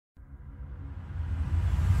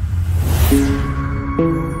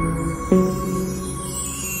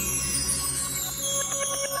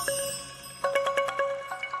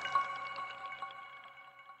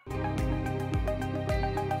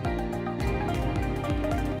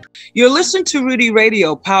You're listening to Rudy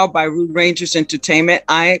Radio, powered by Rude Rangers Entertainment.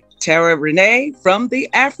 I'm Terra Renee from the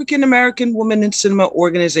African American Women in Cinema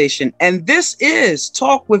Organization, and this is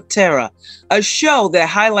Talk with Terra, a show that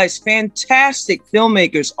highlights fantastic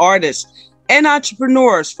filmmakers, artists, and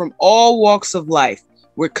entrepreneurs from all walks of life.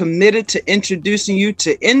 We're committed to introducing you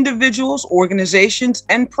to individuals, organizations,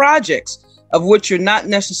 and projects of which you're not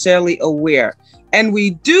necessarily aware. And we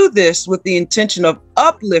do this with the intention of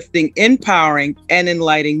uplifting, empowering, and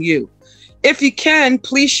enlightening you. If you can,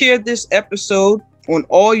 please share this episode on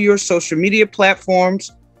all your social media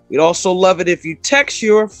platforms. We'd also love it if you text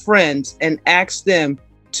your friends and ask them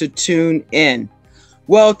to tune in.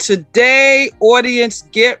 Well, today, audience,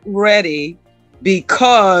 get ready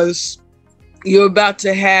because you're about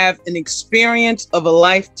to have an experience of a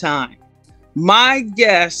lifetime. My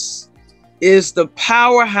guest is the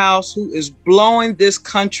powerhouse who is blowing this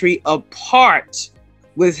country apart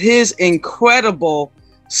with his incredible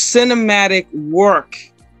cinematic work.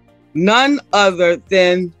 None other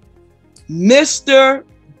than Mr.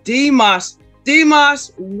 Dimas.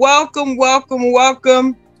 Dimas, welcome, welcome,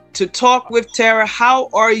 welcome to Talk with Terra. How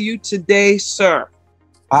are you today, sir?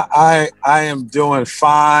 I am doing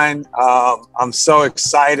fine. I'm so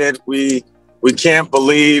excited. We can't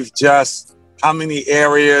believe just how many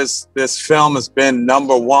areas this film has been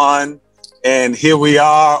 #1, and here we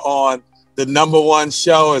are on the #1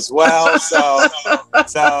 show as well. So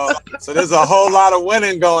there's a whole lot of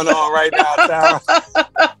winning going on right now, Terra.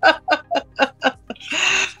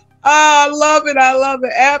 I love it. I love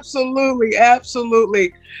it. Absolutely,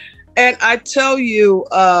 absolutely. And I tell you,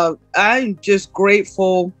 I'm just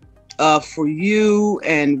grateful for you,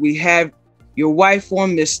 and we have your wife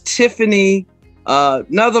on, Miss Tiffany.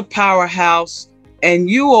 Another powerhouse, and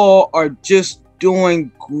you all are just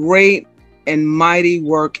doing great and mighty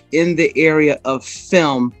work in the area of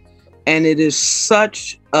film. And it is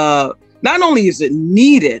such, not only is it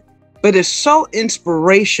needed, but it's so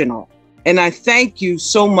inspirational. And I thank you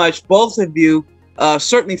so much, both of you,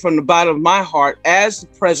 certainly from the bottom of my heart, as the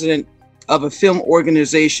president of a film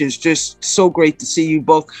organization. It's just so great to see you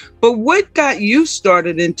both. But what got you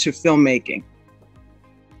started into filmmaking?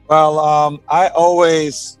 Well, I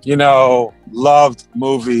always, loved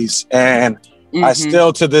movies, and I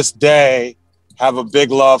still to this day have a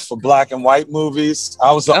big love for black and white movies.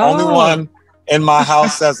 I was the only one in my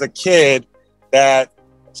house as a kid that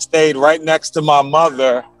stayed right next to my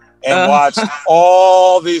mother and watched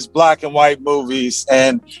all these black and white movies.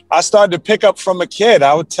 And I started to pick up from a kid.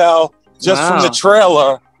 I would tell just from the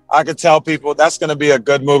trailer, I could tell people that's going to be a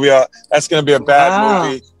good movie, or that's going to be a bad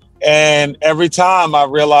movie. And every time I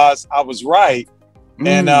realized I was right.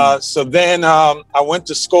 And so then I went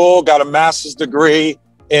to school, got a master's degree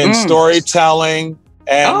in storytelling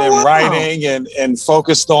and in writing, and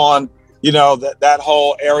focused on, that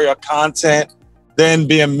whole area of content. Then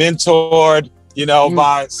being mentored,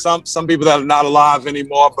 by some people that are not alive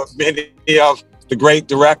anymore, but many of the great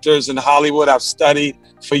directors in Hollywood I've studied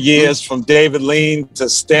for years, from David Lean to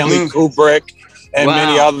Stanley Kubrick and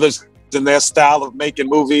many others in their style of making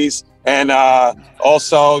movies. And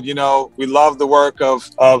also, we love the work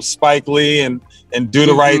of Spike Lee and Do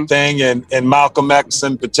the Right Thing and Malcolm X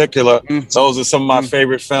in particular. Those are some of my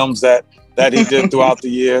favorite films that he did throughout the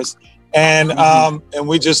years. And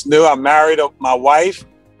we just knew. I married my wife,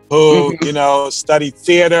 who studied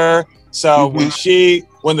theater. So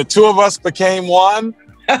when the two of us became one,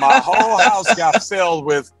 my whole house got filled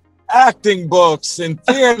with acting books and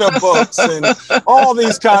theater books and all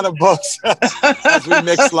these kind of books as we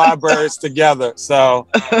mixed libraries together. So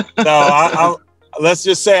let's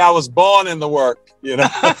just say I was born in the work,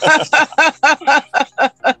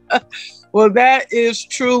 Well, that is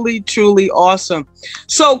truly, truly awesome.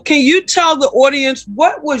 So can you tell the audience,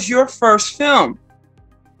 what was your first film?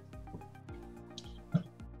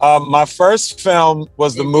 My first film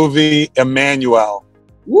was the movie Emmanuel.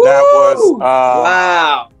 Woo! That was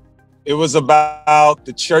wow. It was about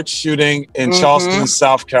the church shooting in Charleston,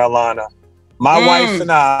 South Carolina. My wife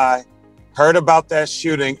and I heard about that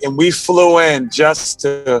shooting, and we flew in just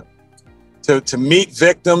to meet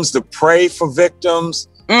victims, to pray for victims,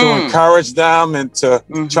 to encourage them, and to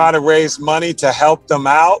try to raise money to help them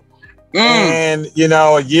out. And,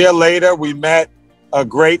 a year later, we met a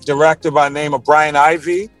great director by the name of Brian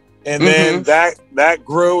Ivey. And then that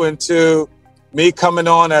grew into me coming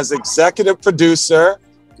on as executive producer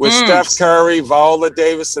with Steph Curry, Viola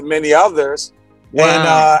Davis, and many others. Wow. And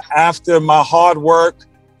after my hard work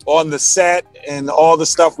on the set and all the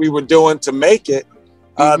stuff we were doing to make it,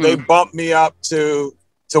 they bumped me up to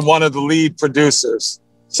one of the lead producers.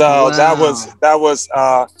 So that was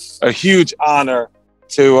a huge honor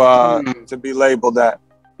to be labeled that.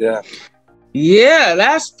 Yeah. Yeah,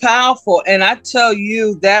 that's powerful. And I tell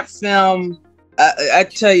you, that film, I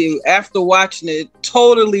tell you, after watching it,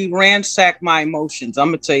 totally ransacked my emotions. I'm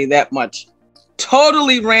going to tell you that much.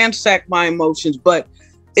 Totally ransacked my emotions. But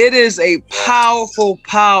it is a powerful,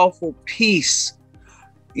 powerful piece,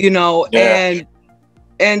 you know. Yeah.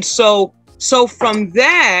 And so from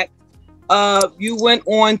that, you went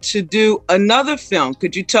on to do another film.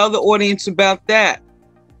 Could you tell the audience about that?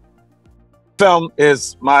 Film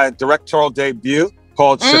is my directorial debut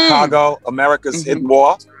called Chicago, America's Hidden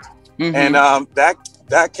War. And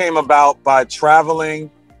that came about by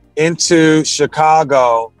traveling into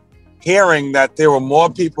Chicago, hearing that there were more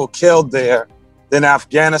people killed there than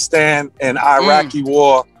Afghanistan and Iraqi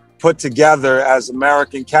war put together as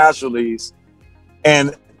American casualties.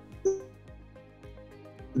 And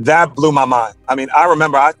that blew my mind. I mean, I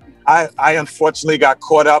remember I unfortunately got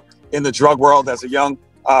caught up in the drug world as a young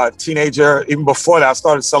teenager. Even before that, I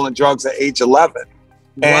started selling drugs at age 11.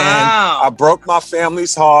 And I broke my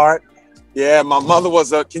family's heart. Yeah, my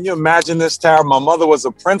mother can you imagine this, Tara? My mother was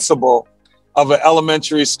a principal of an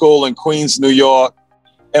elementary school in Queens, New York.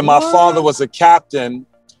 And my father was a captain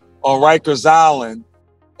on Rikers Island.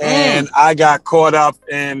 And I got caught up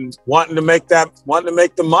in wanting to make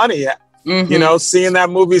the money. You know, seeing that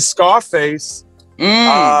movie Scarface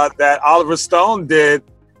that Oliver Stone did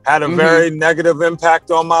had a very negative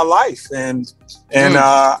impact on my life. And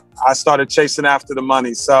I started chasing after the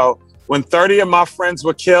money. So when 30 of my friends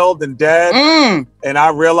were killed and dead, and I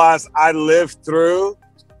realized I lived through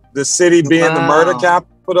the city being the murder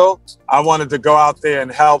capital, I wanted to go out there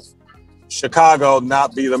and help Chicago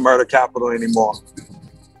not be the murder capital anymore.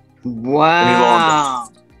 Wow.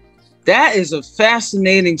 That is a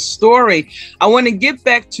fascinating story. I want to get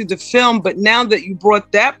back to the film, but now that you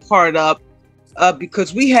brought that part up,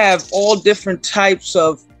 because we have all different types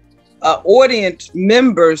of audience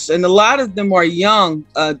members, and a lot of them are young,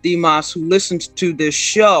 Dimas, who listens to this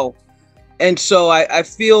show. And so I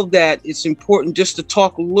feel that it's important just to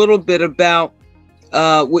talk a little bit about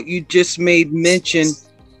what you just made mention,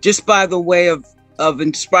 just by the way of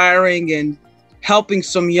inspiring and helping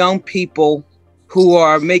some young people who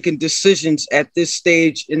are making decisions at this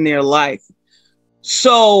stage in their life.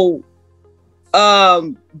 So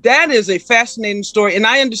that is a fascinating story. And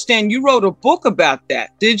I understand you wrote a book about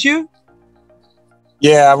that, did you?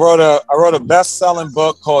 Yeah, I wrote a best-selling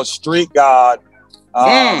book called Street God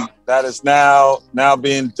that is now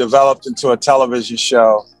being developed into a television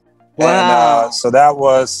show. Wow. And so that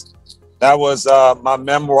was my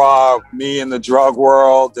memoir of me in the drug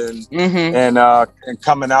world and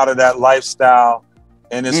coming out of that lifestyle.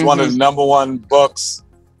 And it's one of the #1 books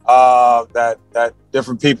that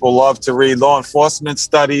different people love to read. Law enforcement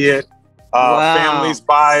study it. Families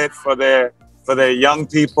buy it for their young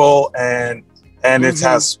people, and it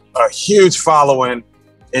has a huge following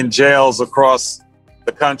in jails across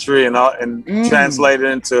the country and translated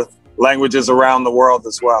into languages around the world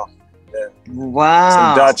as well. Yeah. Wow.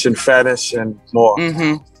 Some Dutch and Finnish and more.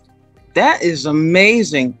 That is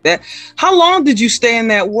amazing. How long did you stay in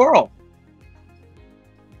that world?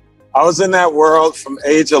 I was in that world from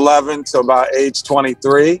age 11 to about age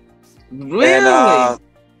 23. Really? And,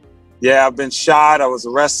 yeah, I've been shot. I was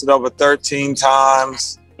arrested over 13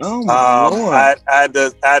 times. Oh my Lord. I had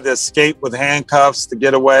to escape with handcuffs to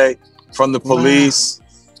get away from the police.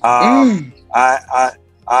 I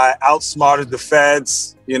outsmarted the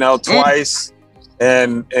feds, twice,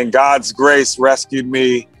 and God's grace rescued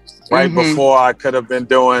me right before I could have been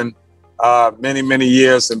doing many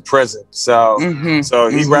years in prison. So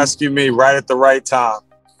he rescued me right at the right time.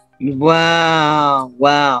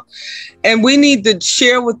 Wow. And we need to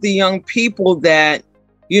share with the young people that,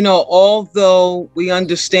 although we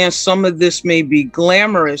understand some of this may be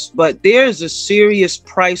glamorous, but there's a serious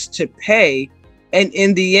price to pay. And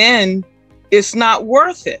in the end, it's not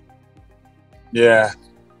worth it. Yeah,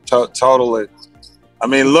 totally. I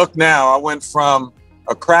mean, look now, I went from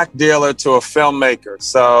a crack dealer to a filmmaker.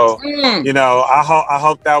 So, I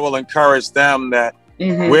hope that will encourage them that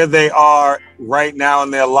where they are right now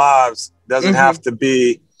in their lives doesn't have to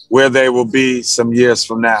be where they will be some years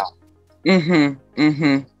from now.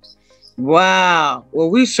 Wow. Well,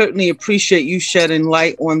 we certainly appreciate you shedding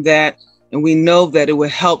light on that. And we know that it will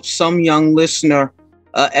help some young listener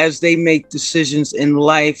as they make decisions in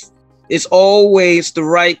life. It's always the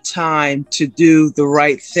right time to do the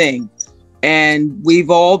right thing. And we've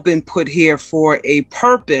all been put here for a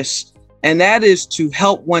purpose, and that is to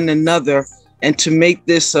help one another and to make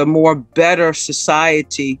this a more better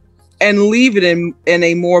society and leave it in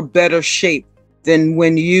a more better shape than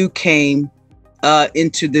when you came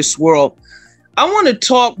into this world. I want to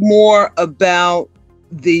talk more about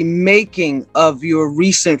the making of your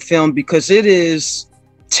recent film, because it is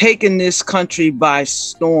taking this country by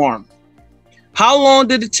storm. How long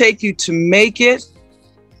did it take you to make it?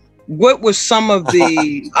 What were some of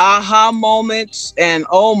the aha moments and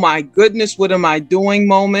oh my goodness, what am I doing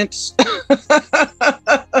moments?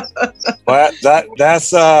 Well,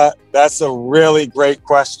 that's a really great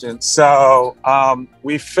question. So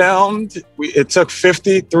we filmed. It took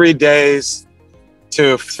 53 days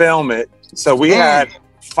to film it. So we had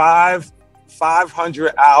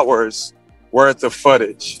 500 hours worth of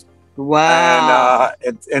footage. Wow!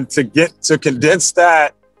 And to condense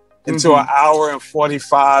that into an hour and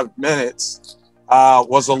 45 minutes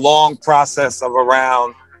was a long process of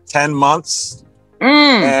around 10 months.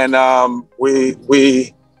 And we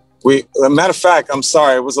a matter of fact, I'm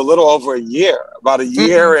sorry, it was a little over a year, about a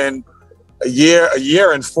year and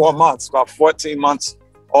 4 months, about 14 months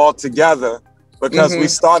altogether, because we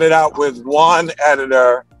started out with one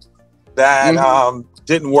editor that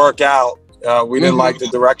didn't work out. We didn't like the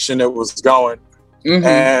direction it was going.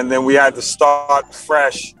 And then we had to start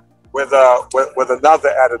fresh with another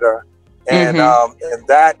editor. And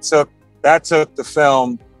that took the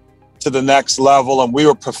film to the next level, and we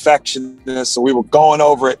were perfectionists, so we were going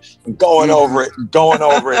over it and going over it and going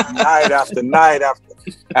over it night after night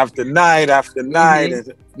after night after night.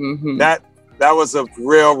 And that was a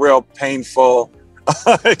real painful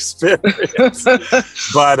experience.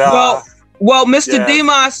 But well, Mr.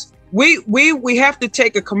 Dimas, we have to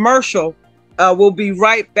take a commercial. We'll be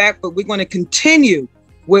right back, but we're going to continue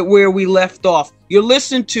with where we left off. You're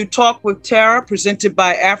listening to Talk with Terra, presented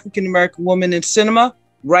by African American Women in Cinema,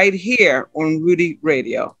 right here on Rudy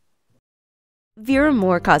Radio. Vera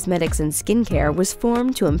Moore Cosmetics and Skincare was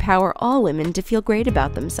formed to empower all women to feel great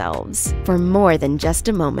about themselves for more than just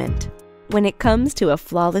a moment. When it comes to a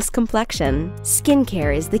flawless complexion,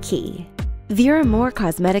 skincare is the key. Vera Moore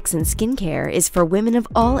Cosmetics and Skincare is for women of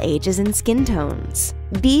all ages and skin tones.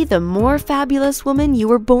 Be the more fabulous woman you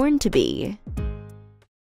were born to be.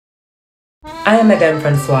 I am Madame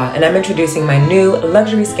Francois, and I'm introducing my new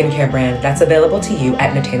luxury skincare brand that's available to you at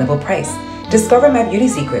an attainable price. Discover my beauty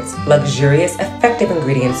secrets, luxurious, effective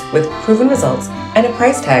ingredients with proven results and a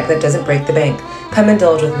price tag that doesn't break the bank. Come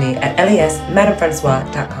indulge with me at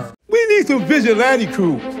lesmadamefrancois.com. We need some vigilante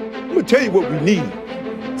crews. I'm gonna tell you what we need.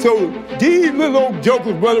 So these little old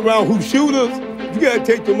jokers running around who shoot us, you gotta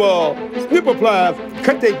take them snipper pliers,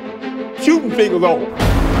 cut their shooting fingers off.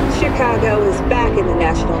 Chicago is back in the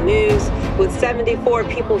national news with 74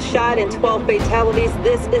 people shot and 12 fatalities.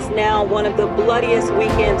 This is now one of the bloodiest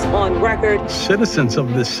weekends on record. Citizens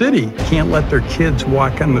of the city can't let their kids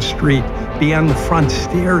walk on the street, be on the front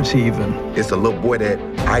stairs even. It's a little boy that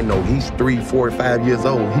I know, he's 3, 4, 5 years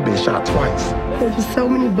old. He been shot twice. There were so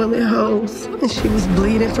many bullet holes, and she was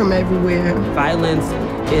bleeding from everywhere. Violence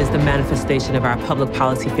is the manifestation of our public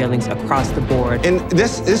policy failings across the board. And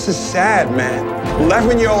this is sad, man.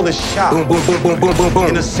 11-year-old is shot. Boom, boom, boom, boom, boom, boom, boom.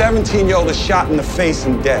 And a 17-year-old is shot in the face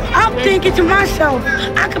and dead. I'm thinking to myself,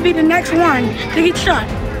 I could be the next one to get shot,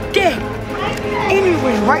 dead.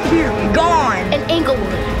 Anywhere, right here, gone. In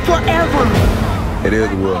Inglewood. Forever. It is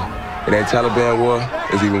a war. It ain't Taliban war,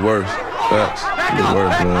 it's even worse. Facts. It's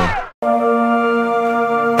worse, man.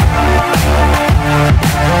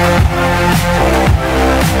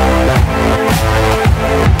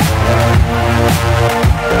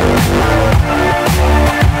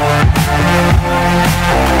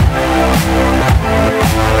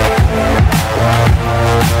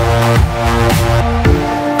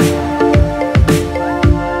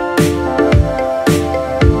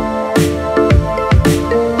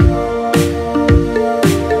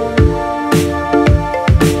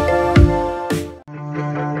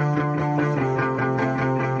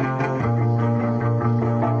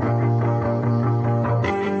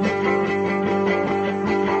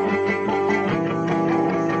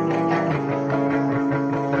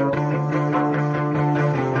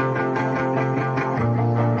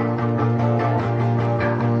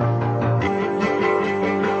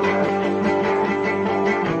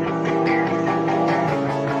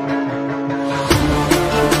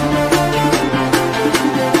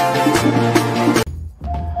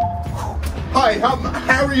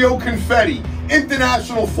 Confetti,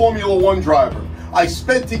 international Formula One driver. I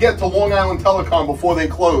sped to get to Long Island Telecom before they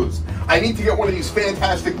closed. I need to get one of these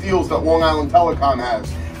fantastic deals that Long Island Telecom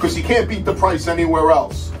has, because you can't beat the price anywhere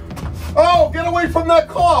else. Oh, get away from that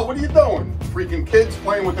car. What are you doing? Freaking kids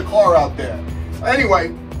playing with the car out there.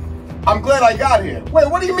 Anyway, I'm glad I got here. Wait,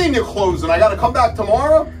 what do you mean you're closing? I got to come back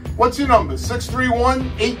tomorrow? What's your number?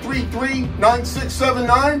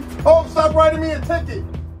 631-833-9679? Oh, stop writing me a ticket.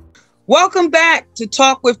 Welcome back to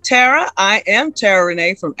Talk with Terra. I am Terra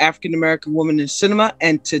Renee from African American Women in Cinema,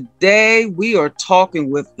 and today we are talking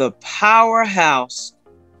with the powerhouse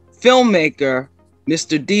filmmaker,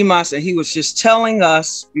 Mr. Dimas, and he was just telling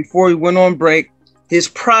us before we went on break his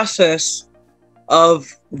process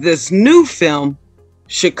of this new film,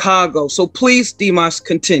 Chicago. So please, Dimas,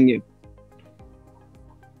 continue.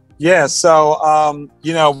 Yeah, so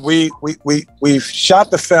we've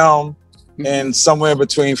shot the film in somewhere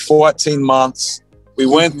between 14 months. We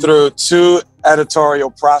went through 2 editorial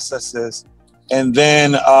processes, and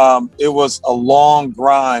then it was a long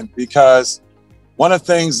grind, because one of the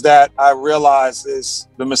things that I realized is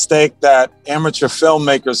the mistake that amateur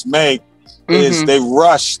filmmakers make is they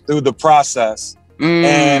rush through the process.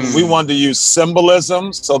 And we wanted to use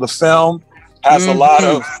symbolism. So the film has a lot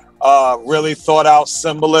of really thought out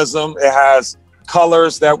symbolism. It has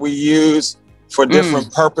colors that we use for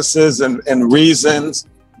different purposes and reasons.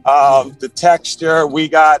 The texture, we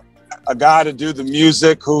got a guy to do the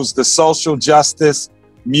music who's the social justice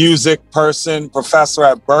music person, professor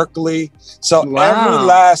at Berkeley. So every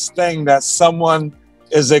last thing that someone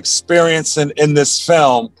is experiencing in this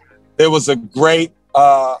film, there was a great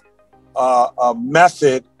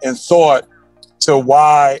method and thought to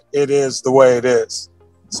why it is the way it is.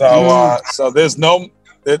 So so there's no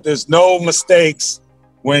mistakes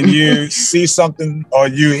when you see something or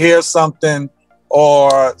you hear something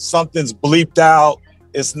or something's bleeped out.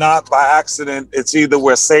 It's not by accident. It's either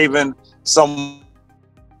we're saving someone's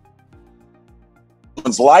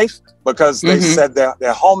life because they said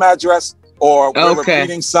their home address, or we're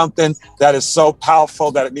repeating something that is so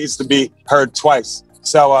powerful that it needs to be heard twice.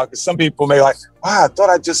 So some people may like, wow, I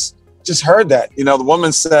thought I just heard that. You know, the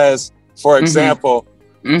woman says, for example,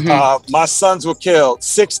 my sons were killed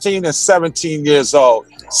 16 and 17 years old.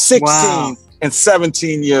 16 and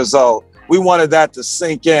 17 years old. We wanted that to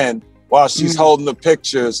sink in while she's holding the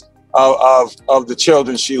pictures of the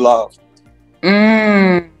children she loved.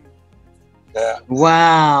 Yeah.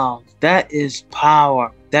 Wow, that is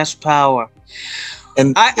power. That's power.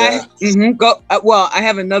 And I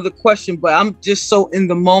have another question, but I'm just so in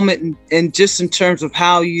the moment, and just in terms of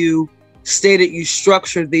how you stated you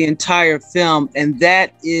structured the entire film, and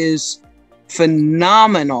that is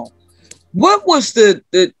phenomenal. What was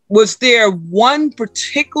was there one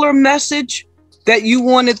particular message that you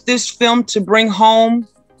wanted this film to bring home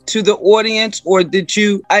to the audience, or did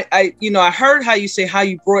you? I heard how you say how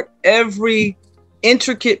you brought every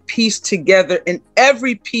intricate piece together, and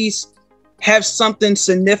every piece have something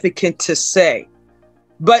significant to say.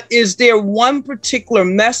 But is there one particular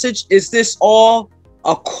message? Is this all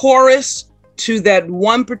a chorus to that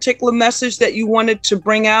one particular message that you wanted to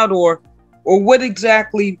bring out, or what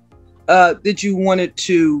exactly did you wanted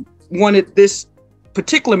this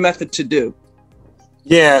particular method to do?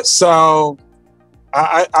 Yeah, so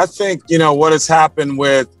I think what has happened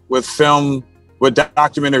with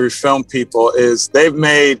documentary film people is they've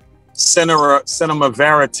made cinema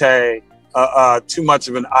verite too much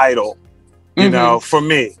of an idol, for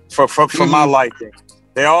me, for my liking.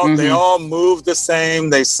 They all move the same.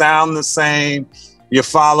 They sound the same. You're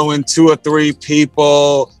following 2 or 3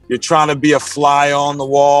 people. You're trying to be a fly on the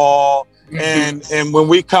wall. And when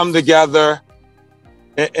we come together,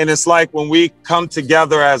 and it's like when we come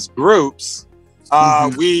together as groups,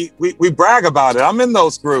 we brag about it. I'm in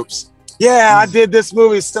those groups. Yeah, I did this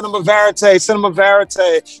movie, cinema verite.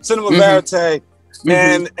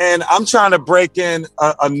 And I'm trying to break in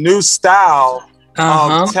a new style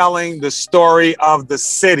of telling the story of the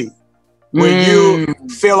city, where you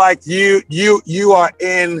feel like you are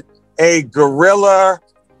in a guerrilla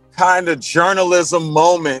kind of journalism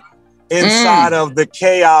moment inside of the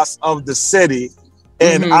chaos of the city.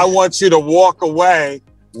 And I want you to walk away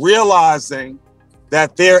realizing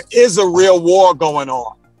that there is a real war going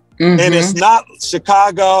on. And it's not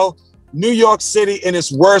Chicago. New York City in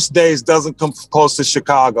its worst days doesn't come close to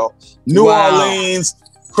Chicago. New Orleans,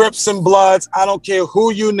 Crips and Bloods, I don't care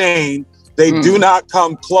who you name, they do not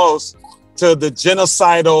come close to the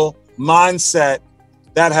genocidal mindset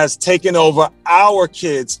that has taken over our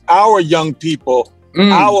kids, our young people,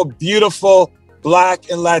 our beautiful Black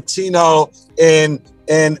and Latino and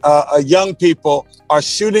young people are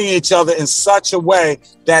shooting each other in such a way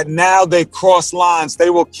that now they cross lines. They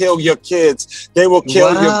will kill your kids. They will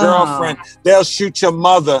kill your girlfriend. They'll shoot your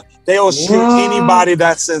mother. They will shoot anybody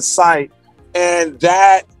that's in sight. And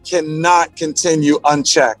that cannot continue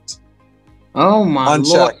unchecked. Oh my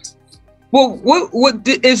Lord. Well, what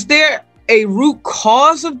is there a root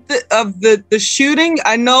cause of the shooting?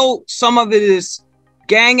 I know some of it is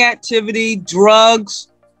gang activity, drugs,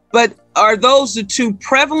 but are those the 2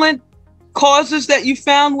 prevalent causes that you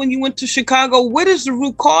found when you went to Chicago? What is the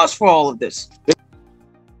root cause for all of this?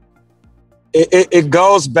 It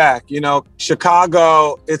goes back, you know,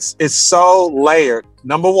 Chicago, it's so layered.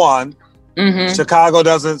 Number one, Chicago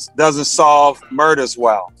doesn't solve murders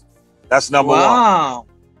well. That's number one.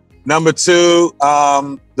 Number two,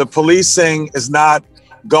 the policing is not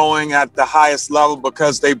going at the highest level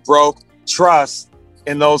because they broke trust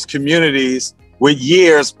in those communities with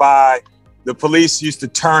years by the police used to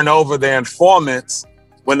turn over their informants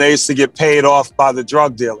when they used to get paid off by the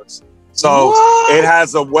drug dealers. So it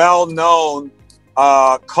has a well-known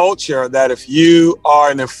culture that if you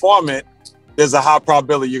are an informant, there's a high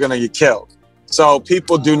probability you're going to get killed. So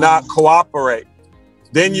people do not cooperate.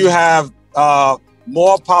 Then you have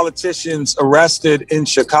more politicians arrested in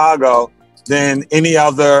Chicago than any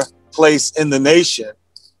other place in the nation.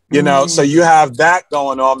 You know, so you have that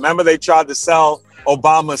going on. Remember, they tried to sell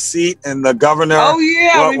Obama's seat, and the governor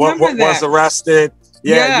was arrested.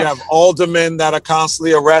 Yeah, you have aldermen that are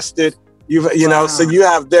constantly arrested. You know, so you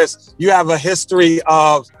have this. You have a history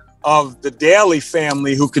of the Daley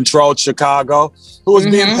family who controlled Chicago, who was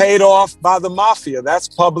being paid off by the mafia. That's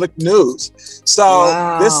public news.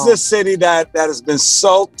 So this is a city that has been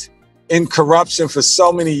soaked in corruption for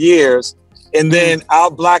so many years. And then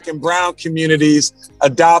our Black and brown communities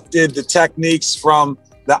adopted the techniques from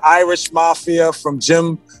the Irish mafia, from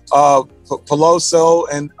Jim Peloso,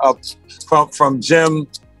 and from Jim,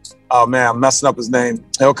 oh man, I'm messing up his name.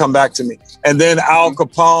 He'll come back to me. And then Al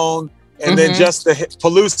Capone, and then just the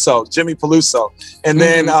Jimmy Peluso, and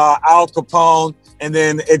then Al Capone, and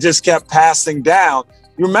then it just kept passing down.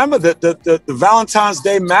 You remember the Valentine's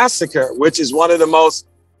Day Massacre, which is one of the most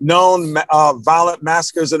known violent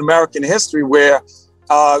massacres in American history, where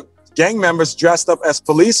gang members dressed up as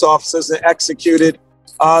police officers and executed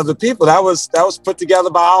the people. That was put together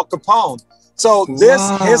by Al Capone. So this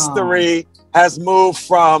history has moved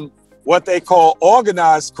from what they call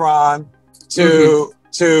organized crime to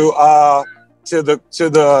the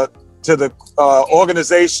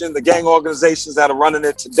organization, the gang organizations that are running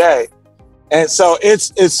it today. And so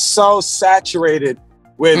it's so saturated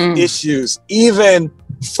with issues, even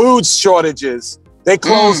food shortages. They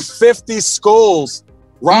closed 50 schools.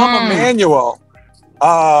 Rahm Emanuel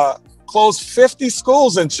closed 50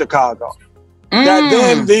 schools in Chicago. That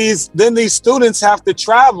then these students have to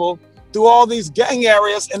travel through all these gang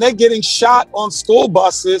areas, and they're getting shot on school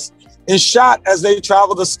buses and shot as they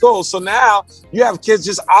travel to school. So now you have kids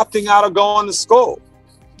just opting out of going to school.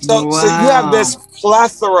 So you have this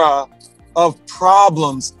plethora of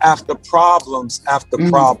problems after problems after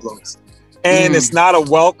problems. And it's not a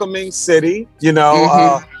welcoming city. You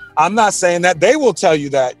know, I'm not saying that. They will tell you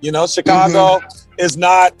that. You know, Chicago is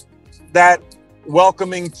not that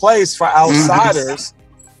welcoming place for outsiders.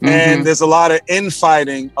 And there's a lot of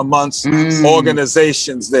infighting amongst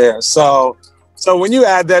organizations there. So when you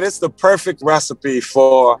add that, it's the perfect recipe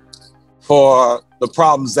for the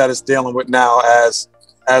problems that it's dealing with now as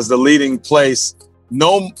the leading place.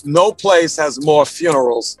 No place has more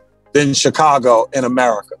funerals than Chicago in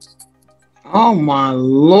America. Oh my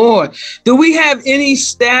Lord. Do we have any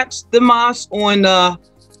stats, Dimas, on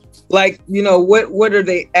like, you know, what are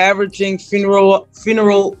they averaging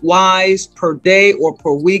funeral wise per day or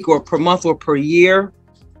per week or per month or per year?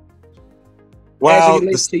 Well, as it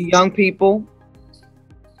relates to young people?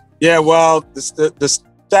 Yeah, well, the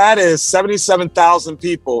stat is 77,000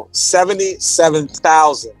 people,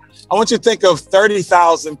 77,000. I want you to think of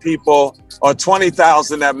 30,000 people or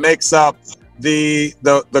 20,000 that makes up the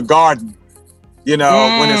garden, you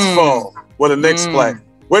know, when it's full, where the Knicks play.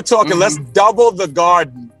 We're talking, let's double the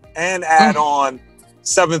garden and add on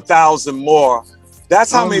 7,000 more.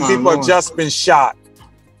 That's how many people have just been shot.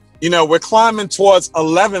 You know, we're climbing towards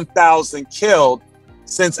 11,000 killed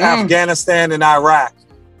since Afghanistan and Iraq.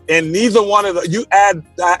 And neither one of you add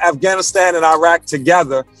Afghanistan and Iraq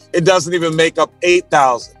together, it doesn't even make up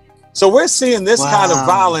 8,000. So we're seeing this kind of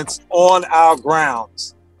violence on our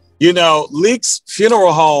grounds. You know, Leake's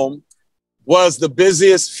funeral home was the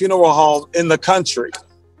busiest funeral home in the country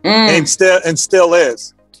and still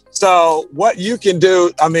is. So what you can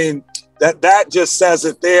do, I mean, that just says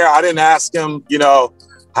it there. I didn't ask him, you know,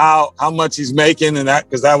 how much he's making, and that,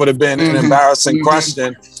 because that would have been an embarrassing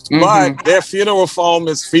question. But their funeral home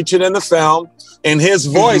is featured in the film, and his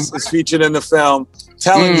voice is featured in the film,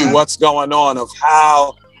 telling you what's going on, of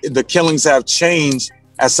how the killings have changed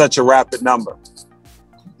at such a rapid number.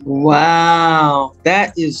 Wow,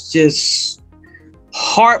 that is just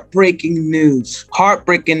heartbreaking news.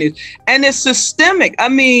 Heartbreaking news, and it's systemic. I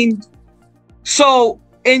mean, so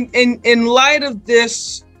in light of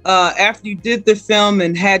this, after you did the film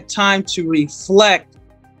and had time to reflect,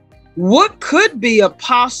 what could be a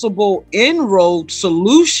possible inroad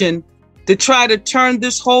solution to try to turn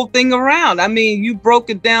this whole thing around? I mean, you broke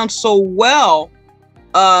it down so well.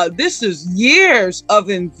 This is years of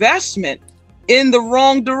investment in the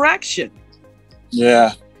wrong direction.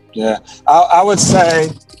 Yeah. I would say,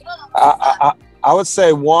 I would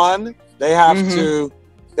say one, they have to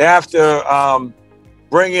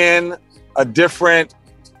bring in a different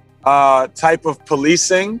type of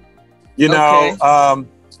policing, you know,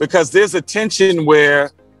 because there's a tension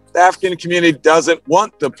where the African community doesn't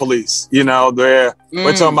want the police, you know, we're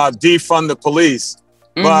talking about defund the police,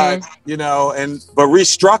 but, you know, but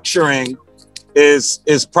restructuring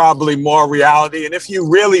is probably more reality. And if you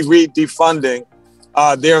really read defunding,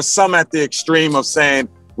 there are some at the extreme of saying,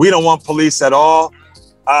 we don't want police at all.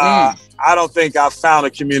 I don't think I've found a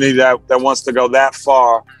community that wants to go that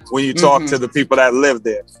far when you talk to the people that live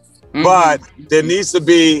there. But there needs to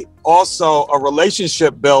be also a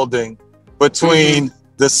relationship building between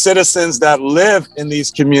the citizens that live in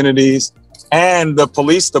these communities and the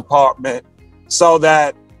police department, so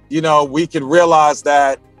that, you know, we can realize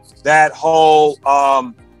that that whole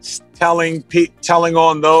telling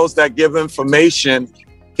on those that give information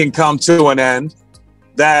can come to an end,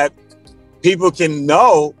 that people can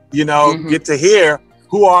know, you know, get to hear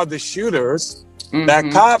who are the shooters,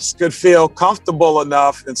 that cops could feel comfortable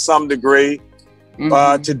enough in some degree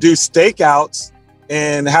to do stakeouts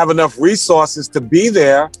and have enough resources to be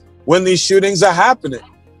there when these shootings are happening,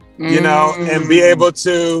 you know, and be able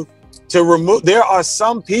to remove. There are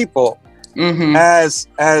some people, as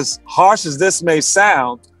harsh as this may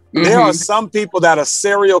sound, there are some people that are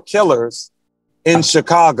serial killers in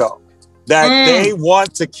Chicago that they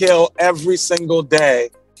want to kill every single day.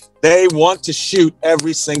 They want to shoot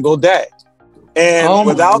every single day. And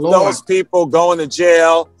without those people going to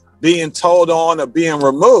jail, being told on or being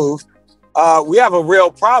removed, we have a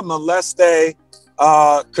real problem unless they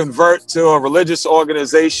convert to a religious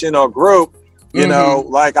organization or group, you know,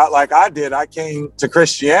 like I did. I came to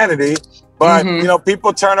Christianity, but you know,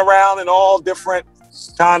 people turn around in all different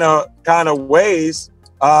kind of ways.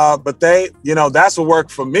 But they, you know, that's what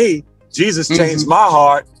worked for me. Jesus changed my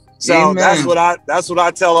heart. So that's what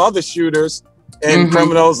I tell other shooters and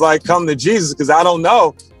criminals, like, come to Jesus, because I don't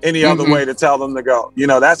know any other way to tell them to go. You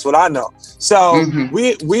know, that's what I know. So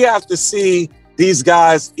we have to see these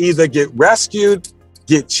guys either get rescued,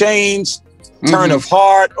 get changed, turn of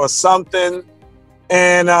heart or something.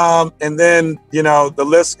 And then, you know, the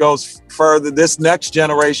list goes further. This next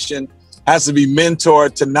generation has to be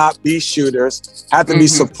mentored to not be shooters, have to be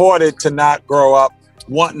supported to not grow up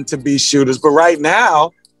wanting to be shooters. But right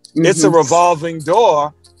now, it's a revolving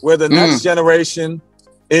door where the next generation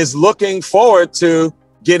is looking forward to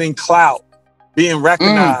getting clout, being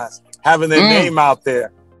recognized, having their name out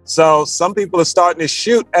there. So some people are starting to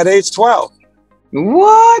shoot at age 12.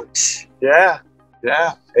 What? Yeah,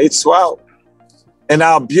 age 12. And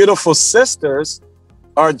our beautiful sisters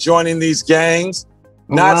are joining these gangs,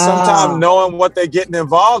 not sometimes knowing what they're getting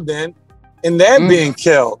involved in, and they're being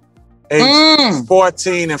killed. Age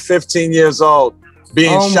 14 and 15 years old,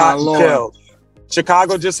 being shot and killed.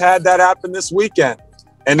 Chicago just had that happen this weekend.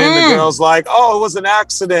 And then the girl's like, oh, it was an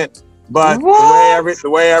accident. But the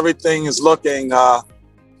way everything is looking,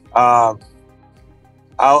 I'll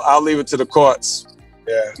leave it to the courts.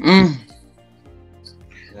 Yeah.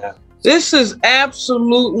 This is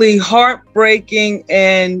absolutely heartbreaking.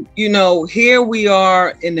 And, you know, here we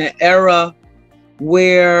are in an era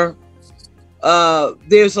where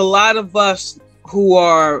there's a lot of us who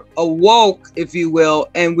are awoke, if you will,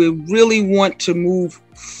 and we really want to move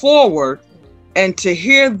forward. And to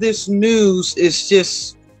hear this news is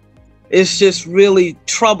just really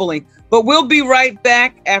troubling. But we'll be right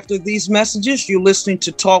back after these messages. You're listening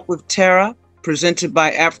to Talk with Terra, presented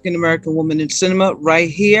by African American Women in Cinema, right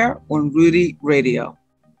here on Rudy Radio.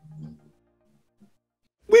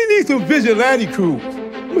 We need some vigilante crews.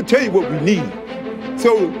 I'm gonna tell you what we need.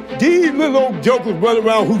 So these little old jokers running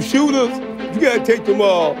around who shoot us, you gotta take them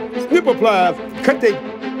snipper pliers, cut their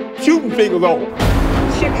shooting fingers off.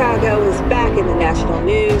 Chicago is back in the national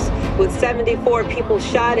news with 74 people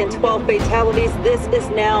shot and 12 fatalities. This is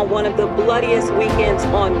now one of the bloodiest weekends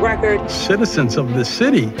on record. Citizens of the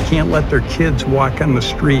city can't let their kids walk on the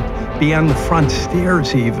street, be on the front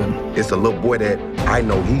stairs even. It's a little boy that I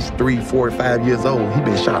know, he's 3, 4, 5 years old. He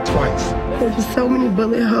been shot twice. There were so many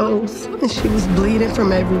bullet holes, and she was bleeding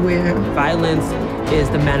from everywhere. Violence is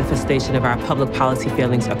the manifestation of our public policy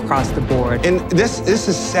failings across the board. And this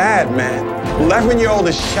is sad, man. 11-year-old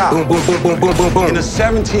is shot. Boom, boom, boom, boom, boom, boom, boom. And a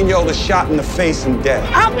 17-year-old is shot in the face and dead.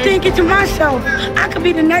 I'm thinking to myself, I could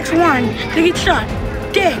be the next one to get shot,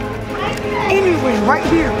 dead. Anywhere, right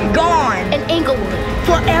here, gone. In Inglewood.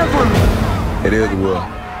 Forever. It is a war.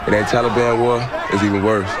 It ain't Taliban war, it's even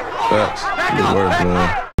worse. Facts. Even worse,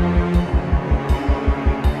 man.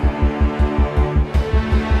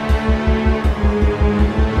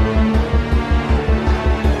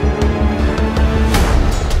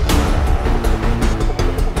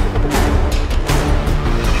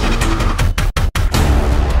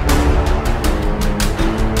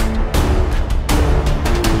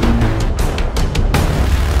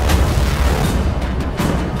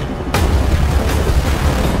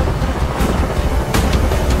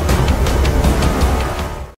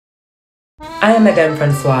 I am Madame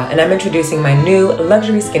Francois, and I'm introducing my new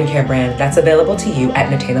luxury skincare brand that's available to you at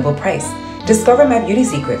an attainable price. Discover my beauty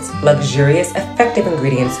secrets, luxurious, effective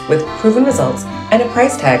ingredients with proven results and a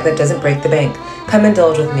price tag that doesn't break the bank. Come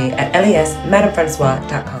indulge with me at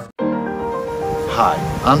lesmadamefrancois.com. Hi,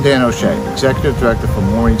 I'm Dan O'Shea, Executive Director for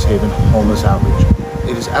Maureen's Haven Homeless Outreach.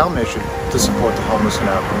 It is our mission to support the homeless in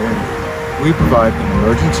our community. We provide an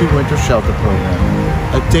emergency winter shelter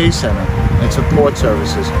program, a day center, and support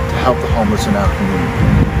services to help the homeless in our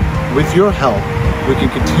community. With your help, we can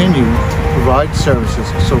continue to provide services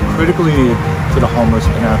so critically needed to the homeless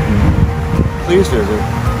in our community. Please visit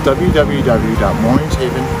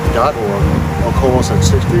www.maureen'shaven.org or call us at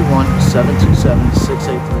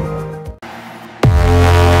 631-727-6831.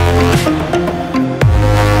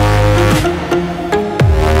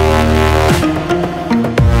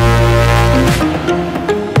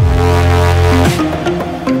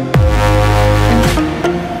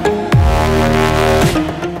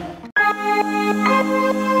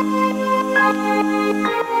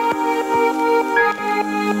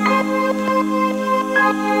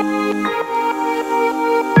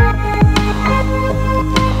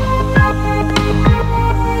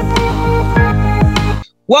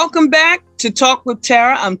 Welcome back to Talk with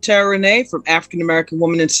Terra. I'm Terra Renee from African American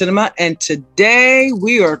Woman in Cinema, and today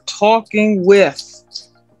we are talking with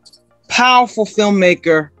powerful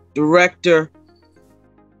filmmaker, director,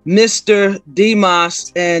 Mr.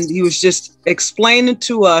 Dimas, and he was just explaining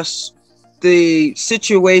to us the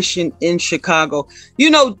situation in Chicago.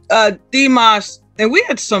 You know, Dimas, and we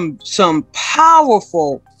had some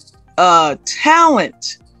powerful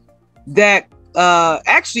talent that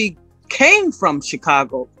actually came from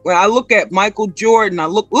Chicago. When I look at Michael Jordan, I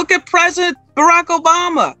look at President Barack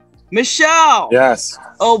Obama, Michelle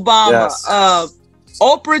Obama. Yes.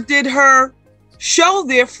 Oprah did her show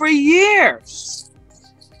there for years.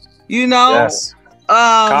 You know,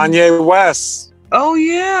 Kanye West. Oh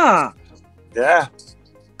yeah. Yeah.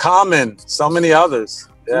 Common. So many others.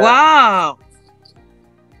 Yeah. Wow.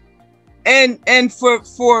 And for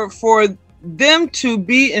them to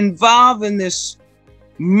be involved in this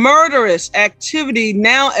murderous activity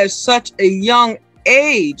now at such a young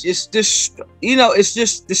age, it's just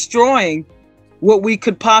destroying what we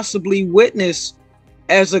could possibly witness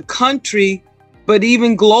as a country, but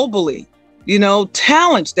even globally, you know,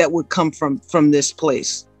 talents that would come from this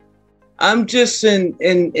place. I'm just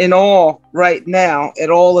in awe right now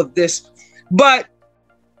at all of this. But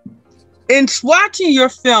in watching your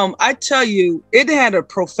film, I tell you, it had a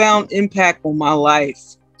profound impact on my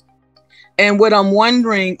life. And what I'm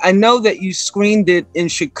wondering, I know that you screened it in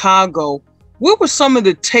Chicago. What were some of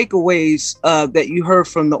the takeaways that you heard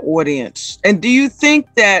from the audience? And do you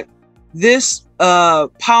think that this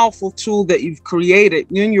powerful tool that you've created,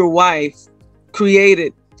 you and your wife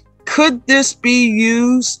created, could this be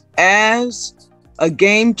used as a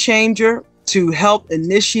game changer to help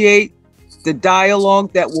initiate the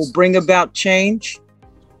dialogue that will bring about change?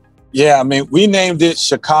 Yeah, I mean, we named it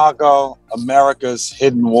Chicago, America's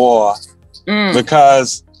Hidden War.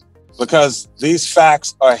 Because these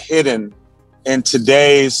facts are hidden in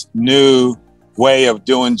today's new way of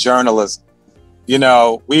doing journalism. You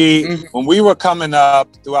know, when we were coming up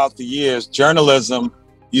throughout the years, journalism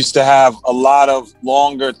used to have a lot of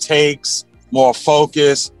longer takes, more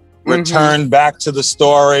focus, return back to the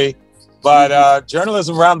story. But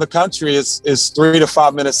journalism around the country is 3 to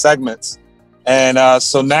 5 minute segments. And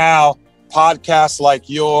so now podcasts like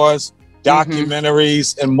yours,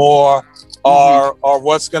 documentaries and more are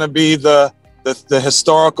what's going to be the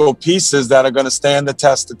historical pieces that are going to stand the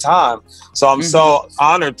test of time. So I'm so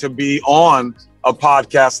honored to be on a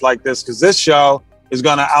podcast like this, because this show is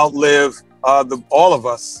going to outlive all of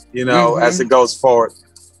us, you know, as it goes forward.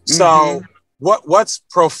 So what's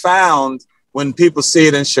profound when people see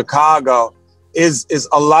it in Chicago is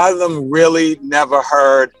a lot of them really never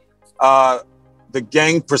heard the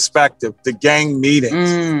gang perspective, the gang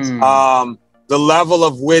meetings. The level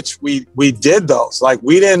of which we did those. Like,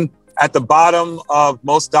 we didn't, at the bottom of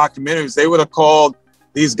most documentaries, they would have called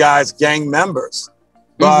these guys gang members.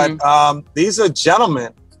 But these are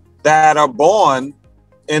gentlemen that are born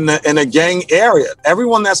in a gang area.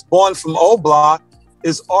 Everyone that's born from O Block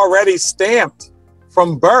is already stamped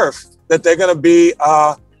from birth that they're going to be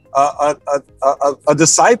a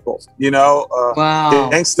disciple, you know, a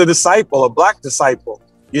gangster disciple, a black disciple.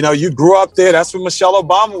 You know, you grew up there. That's when Michelle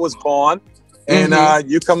Obama was born. And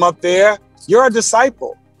you come up there, you're a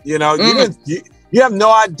disciple. You know, you have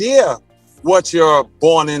no idea what you're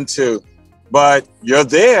born into, but you're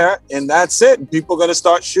there and that's it. And people are going to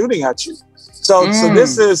start shooting at you. So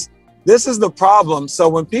this is the problem. So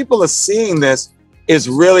when people are seeing this, it's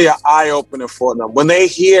really an eye opener for them. When they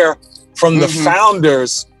hear from the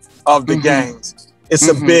founders of the gangs, it's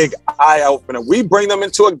a big eye opener. We bring them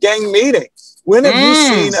into a gang meeting. When have you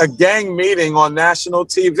seen a gang meeting on national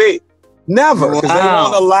TV? Never, because they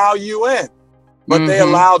won't allow you in. But they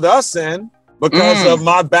allowed us in because of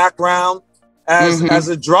my background as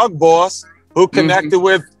a drug boss who connected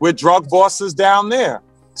with drug bosses down there.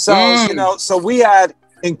 So, you know, so we had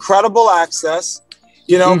incredible access,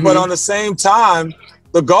 you know, but on the same time,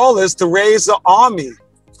 the goal is to raise an army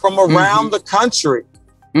from around the country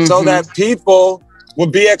so that people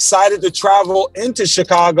would be excited to travel into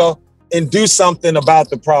Chicago and do something about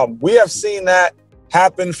the problem. We have seen that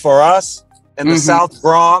happen for us in the South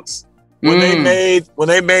Bronx when they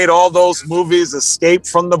made all those movies, Escape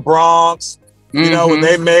from the Bronx, you know, when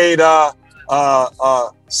they made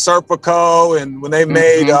Serpico and when they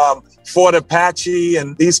made Fort Apache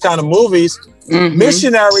and these kind of movies,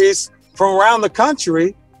 missionaries from around the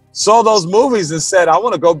country saw those movies and said, I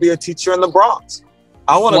want to go be a teacher in the Bronx.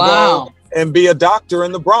 I want to go and be a doctor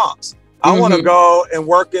in the Bronx. I want to go and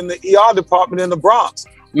work in the ER department in the Bronx.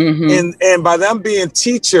 And by them being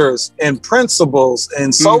teachers and principals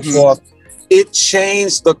and so forth, it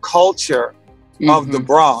changed the culture of the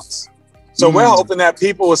Bronx. So we're hoping that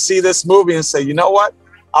people will see this movie and say, you know what?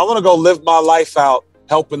 I want to go live my life out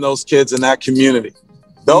helping those kids in that community.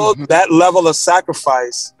 That level of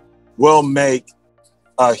sacrifice will make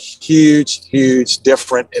a huge, huge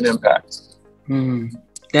difference in impact.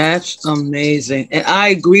 That's amazing. And I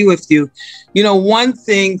agree with you. You know, one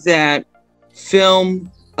thing that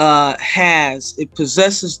film it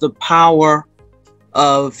possesses the power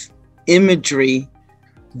of imagery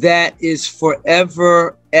that is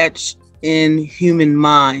forever etched in human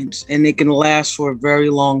minds, and it can last for a very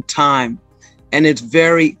long time. And it's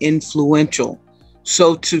very influential.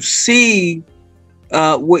 So to see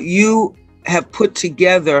what you have put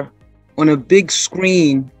together on a big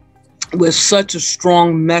screen with such a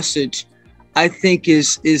strong message, I think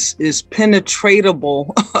is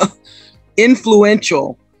penetratable,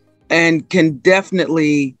 influential, and can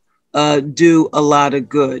definitely do a lot of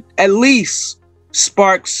good. At least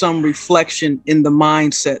spark some reflection in the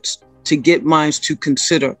mindsets to get minds to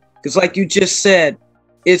consider. Because like you just said,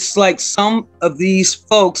 it's like some of these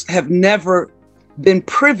folks have never been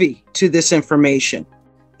privy to this information.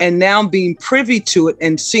 And now being privy to it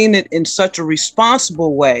and seeing it in such a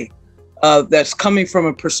responsible way, that's coming from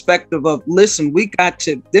a perspective of, listen,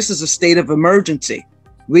 this is a state of emergency.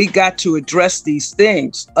 We got to address these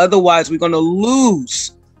things. Otherwise, we're going to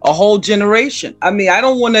lose a whole generation. I mean,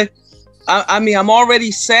 I'm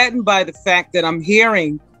already saddened by the fact that I'm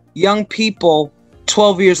hearing young people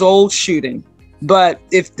 12 years old shooting. But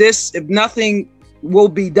if nothing will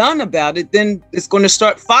be done about it, then it's going to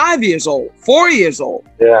start 5 years old, 4 years old.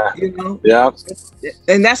 Yeah. You know? Yeah.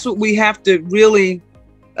 And that's what we have to really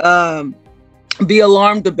be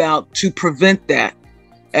alarmed about to prevent that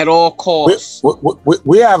at all costs.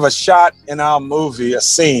 We have a shot in our movie, a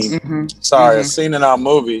scene in our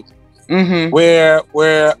movie where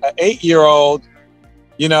an 8-year-old,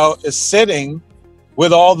 you know, is sitting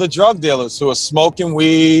with all the drug dealers who are smoking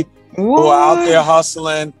weed, who are out there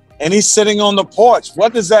hustling, and he's sitting on the porch.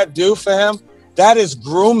 What does that do for him? That is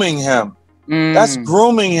grooming him. That's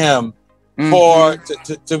grooming him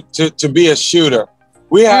to be a shooter.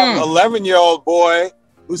 We have an 11-year-old boy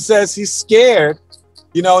who says he's scared,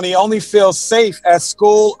 you know, and he only feels safe at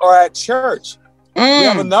school or at church. We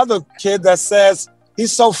have another kid that says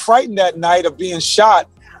he's so frightened at night of being shot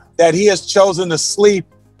that he has chosen to sleep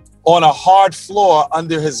on a hard floor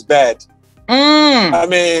under his bed. I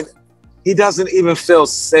mean, he doesn't even feel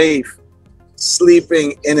safe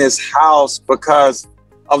sleeping in his house because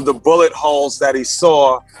of the bullet holes that he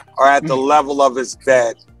saw are at the level of his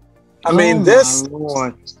bed. I mean,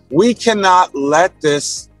 we cannot let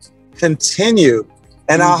this continue.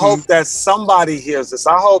 And I hope that somebody hears this.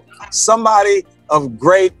 I hope somebody of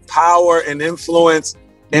great power and influence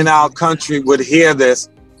in our country would hear this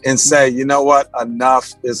and say, you know what,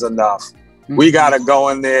 enough is enough. We got to go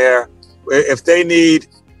in there if they need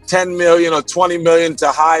 10 million or 20 million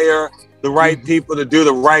to hire the right people to do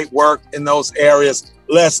the right work in those areas,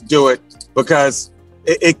 let's do it, because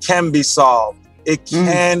it can be solved. It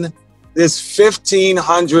can. There's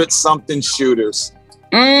 1,500 something shooters.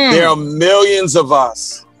 There are millions of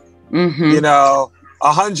us. You know,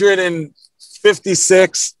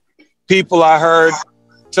 156 people I heard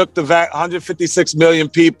took the 156 million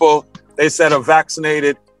people they said are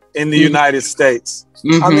vaccinated in the United States.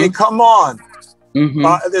 I mean, come on.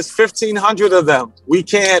 There's 1,500 of them. We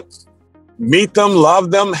can't meet them,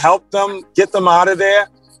 love them, help them, get them out of there.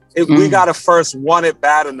 We got to first want it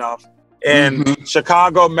bad enough. And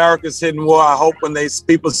Chicago, America's Hidden War, I hope when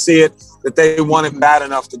people see it, that they want it bad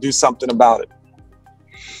enough to do something about it.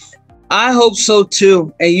 I hope so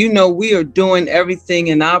too. And you know, we are doing everything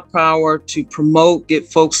in our power to promote,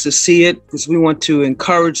 get folks to see it, because we want to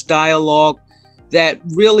encourage dialogue that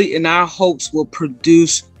really in our hopes will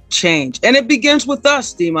produce change. And it begins with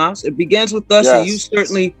us, Dimas. It begins with us. Yes.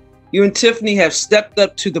 And you and Tiffany have stepped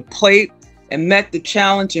up to the plate and met the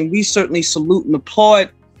challenge. And we certainly salute and applaud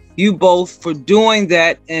you both for doing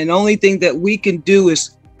that. And the only thing that we can do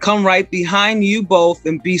is come right behind you both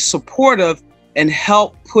and be supportive and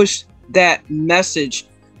help push that message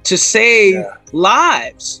to save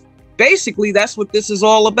lives. Basically, that's what this is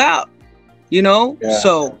all about, you know?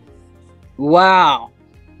 So, wow.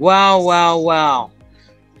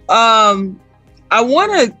 I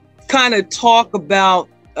want to kind of talk about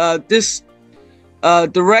this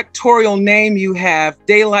directorial name you have,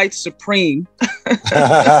 Daylight Supreme.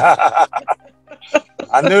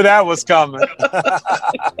 I knew that was coming.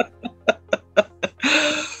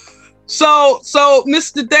 So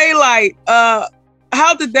Mr. Daylight, how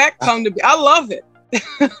did that come to be? I love it.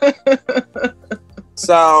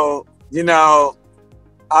 So, you know,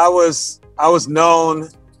 I was known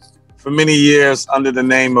for many years under the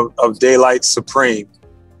name of Daylight Supreme.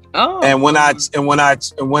 Oh. And when I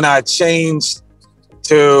changed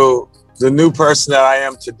to the new person that I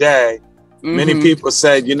am today, many people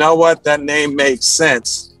said, you know what, that name makes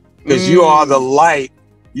sense because you are the light.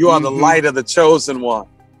 You are the light of the chosen one.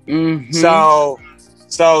 So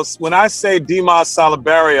when I say Dimas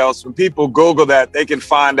Salaberrios, when people Google that, they can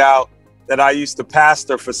find out that I used to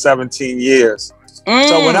pastor for 17 years.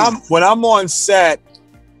 So when I'm on set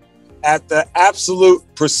at the absolute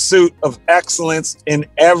pursuit of excellence in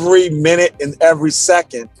every minute and every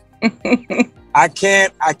second, I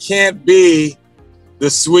can't be the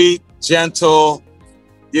sweet, gentle,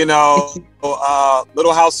 you know,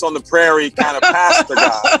 Little House on the Prairie kind of pastor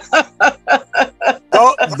guy.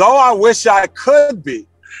 Though I wish I could be,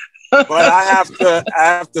 but I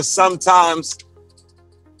have to sometimes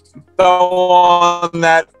throw on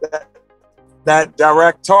that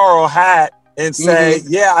directorial hat and say,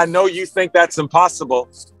 yeah, I know you think that's impossible,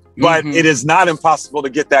 but it is not impossible to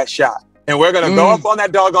get that shot. And we're gonna go up on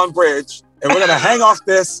that doggone bridge and we're gonna hang off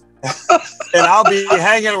this and I'll be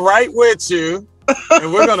hanging right with you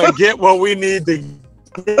and we're gonna get what we need to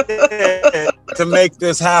get to make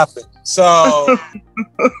this happen. So,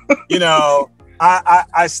 you know,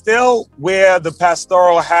 I still wear the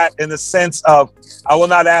pastoral hat in the sense of I will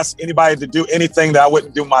not ask anybody to do anything that I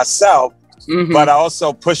wouldn't do myself, but I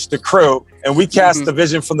also push the crew. And we cast the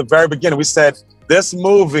vision from the very beginning. We said, this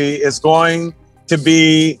movie is going to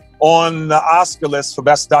be on the Oscar list for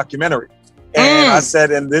Best Documentary. And I said,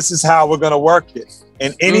 and this is how we're going to work it.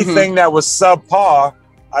 And anything that was subpar,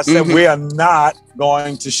 I said, we are not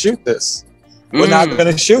going to shoot this. We're not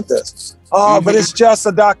going to shoot this. Oh, but it's just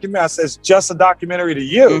a documentary. I said, it's just a documentary to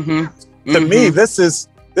you. To me, this is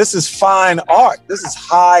fine art. This is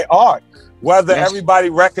high art. Whether everybody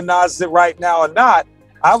recognizes it right now or not,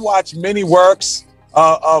 I watched many works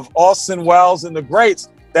of Orson Welles and the greats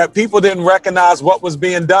that people didn't recognize what was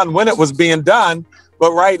being done when it was being done.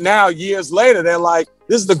 But right now, years later, they're like,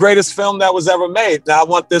 this is the greatest film that was ever made. Now I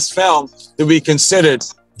want this film to be considered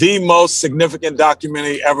the most significant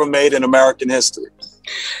documentary ever made in American history.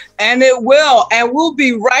 And it will. And we'll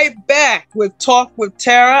be right back with Talk with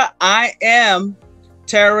Terra. I am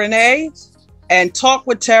Terra Renee. And Talk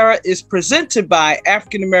with Terra is presented by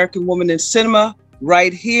African American Woman in Cinema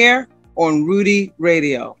right here on Rudy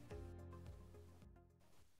Radio.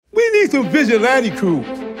 We need some vigilante crews.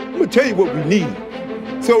 I'm gonna tell you what we need.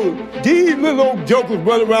 So these little old jokers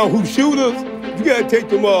run around who shoot us, you gotta take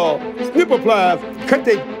them snipper pliers, cut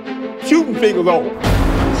their shooting fingers off.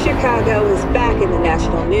 Chicago is back in the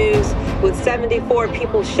national news With 74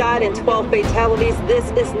 people shot and 12 fatalities,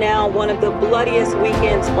 this is now one of the bloodiest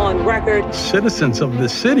weekends on record. Citizens of the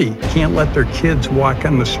city can't let their kids walk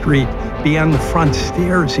on the street, be on the front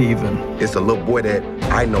stairs even. It's a little boy that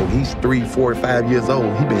I know, he's 3, 4, 5 years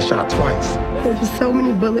old. He been shot twice. There were so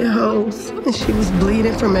many bullet holes, and she was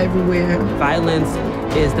bleeding from everywhere. Violence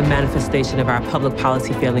is the manifestation of our public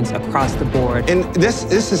policy failings across the board. And this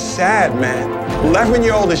is sad, man.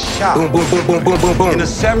 11-year-old is shot. Boom, boom, boom, boom, boom, boom, boom. And a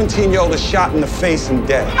 17-year-old is shot in the face and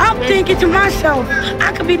dead. I'm thinking to myself,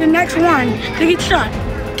 I could be the next one to get shot,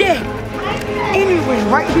 dead. Anywhere,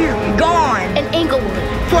 right here, gone. In Inglewood.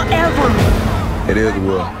 Forever. It is a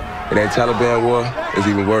war. And that Taliban war is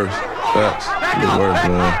even worse. Facts. Even worse,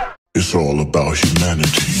 man. It's all about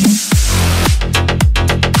humanity.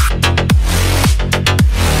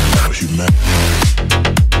 About humanity.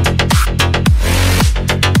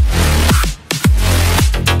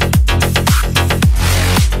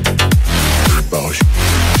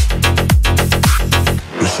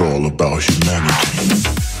 It's all about humanity.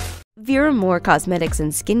 Vera Moore Cosmetics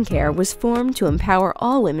and Skincare was formed to empower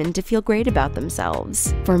all women to feel great about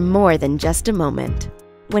themselves for more than just a moment.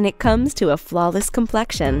 When it comes to a flawless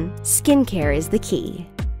complexion, skincare is the key.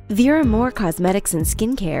 Vera Moore Cosmetics and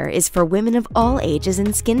Skincare is for women of all ages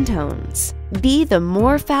and skin tones. Be the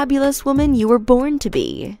more fabulous woman you were born to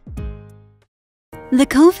be. The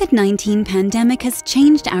COVID-19 pandemic has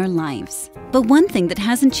changed our lives, but one thing that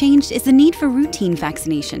hasn't changed is the need for routine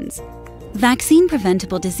vaccinations.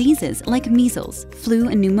 Vaccine-preventable diseases like measles, flu,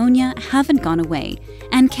 and pneumonia haven't gone away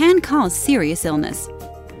and can cause serious illness.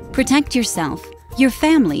 Protect yourself, your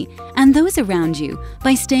family, and those around you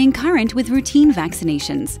by staying current with routine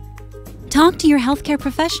vaccinations. Talk to your healthcare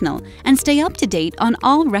professional and stay up to date on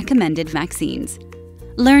all recommended vaccines.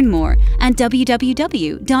 Learn more at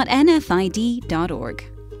www.nfid.org.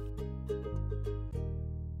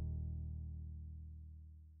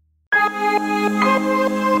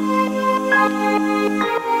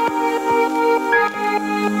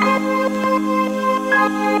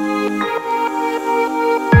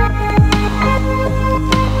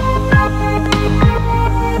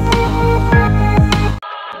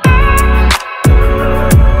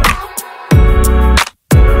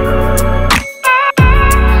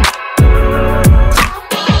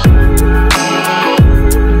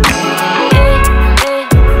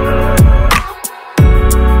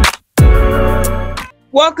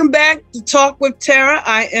 Welcome back to Talk with Terra.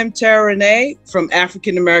 I am Terra Renee from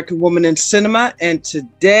African American Woman in Cinema, and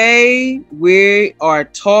today we are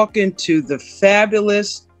talking to the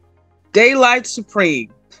fabulous Daylight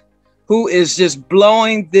Supreme, who is just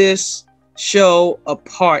blowing this show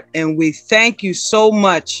apart. And we thank you so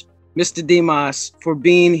much, Mr. Dimas, for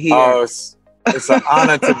being here. Oh, it's an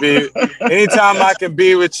honor to be. Anytime I can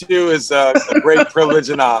be with you is a great privilege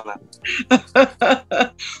and honor.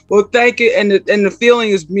 Well, thank you, and the feeling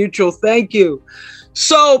is mutual. Thank you.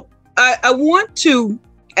 So I want to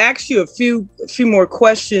ask you a few more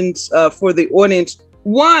questions for the audience.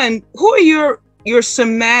 One, who are your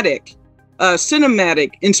cinematic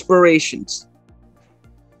inspirations?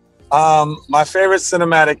 My favorite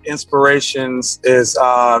cinematic inspirations is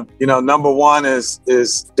number one is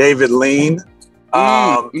David Lean.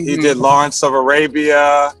 He did Lawrence of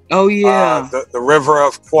Arabia. Oh yeah, the River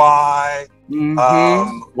of Kwai. And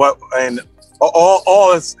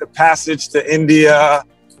all his Passage to India.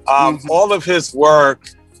 All of his work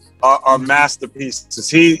are masterpieces.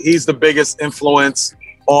 He's the biggest influence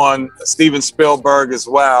on Steven Spielberg as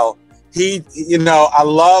well. I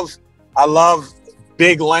love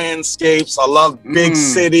big landscapes. I love big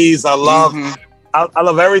cities. I love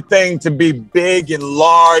everything to be big and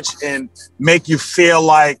large and make you feel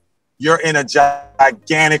like you're in a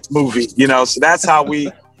gigantic movie, so that's how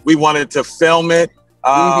we wanted to film it.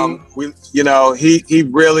 He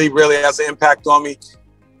really has an impact on me.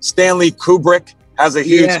 Stanley Kubrick has a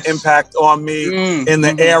huge impact on me in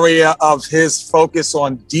the area of his focus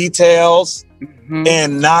on details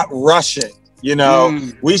and not rushing.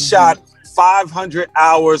 We shot 500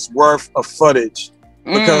 hours worth of footage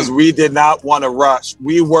because we did not want to rush.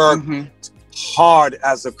 We worked hard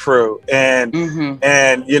as a crew, and we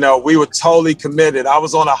were totally committed. I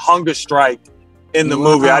was on a hunger strike in the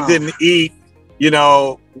movie. I didn't eat,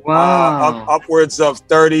 upwards of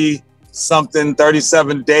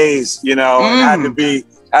 37 days, and had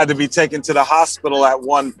to be taken to the hospital at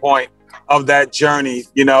one point of that journey,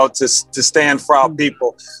 to stand for our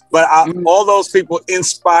people. But all those people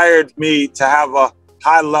inspired me to have a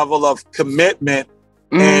high level of commitment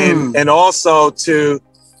and also to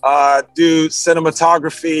do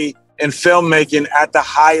cinematography and filmmaking at the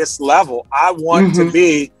highest level. I want to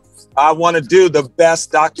be I want to do the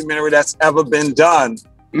best documentary that's ever been done.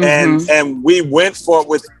 And we went for it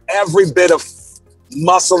with every bit of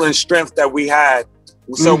muscle and strength that we had.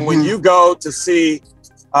 So when you go to see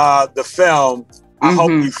the film, I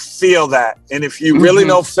hope you feel that. And if you really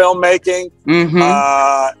know filmmaking,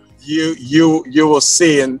 you will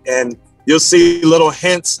see, and you'll see little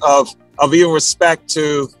hints of even respect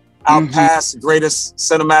to our past greatest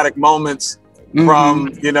cinematic moments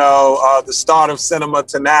from, you know, the start of cinema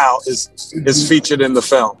to now is featured in the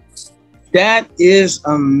film. That is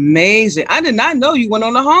amazing. I did not know you went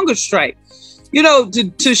on a hunger strike. You know,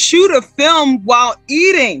 to shoot a film while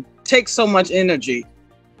eating takes so much energy.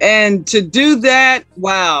 And to do that,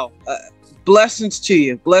 wow, blessings to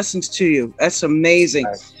you. Blessings to you. That's amazing.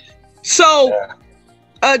 Nice. So,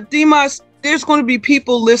 Dimas, there's going to be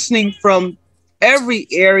people listening from every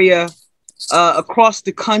area across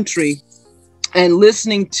the country and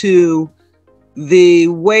listening to the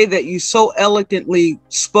way that you so elegantly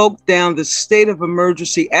spoke down the state of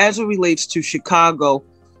emergency as it relates to Chicago.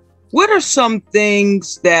 What are some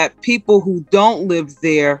things that people who don't live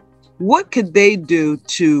there, what could they do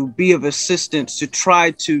to be of assistance to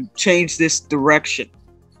try to change this direction?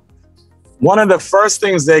 One of the first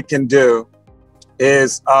things they can do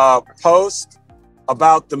is post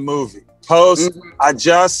about the movie. I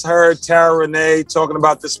just heard Terra Renee talking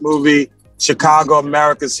about this movie, Chicago,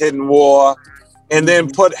 America's Hidden War, and then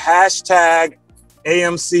put hashtag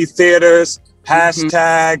AMC Theaters,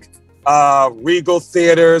 hashtag Regal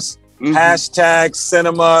Theaters, hashtag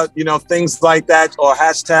cinema, you know, things like that, or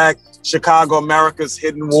hashtag Chicago, America's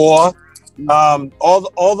Hidden War.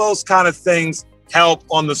 All those kind of things help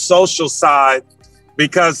on the social side,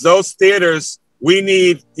 because those theaters, we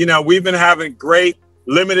need, you know, we've been having great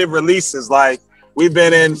limited releases. Like, we've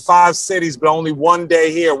been in 5 cities, but only one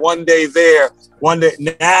day here, one day there, one day.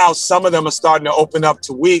 Now, some of them are starting to open up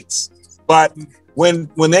to weeks. But when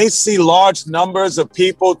they see large numbers of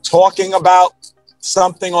people talking about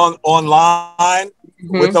something online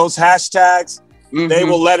with those hashtags, they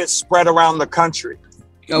will let it spread around the country.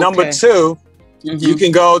 Okay. Number 2, you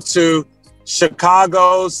can go to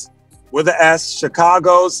Chicago's, with an S,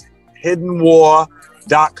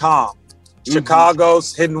 chicagoshiddenwar.com.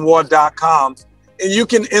 chicagoshiddenwar.com. And you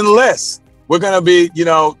can enlist. We're going to be, you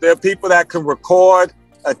know, there are people that can record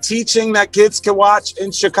a teaching that kids can watch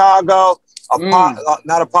in Chicago,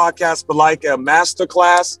 not a podcast, but like a master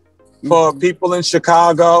class for people in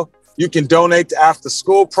Chicago. You can donate to after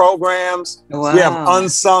school programs. Wow. We have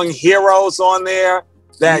unsung heroes on there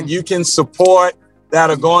that you can support, that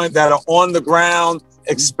are on the ground,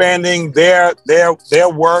 expanding their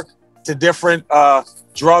work to different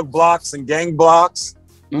drug blocks and gang blocks,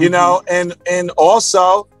 you know, and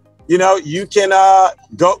also, you know, you can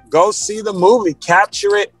go see the movie,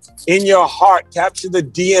 capture it in your heart, capture the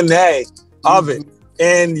DNA of it.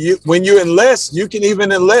 And when you enlist, you can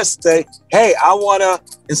even enlist, say, hey, I want to,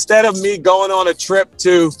 instead of me going on a trip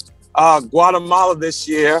to Guatemala this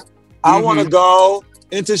year, I want to go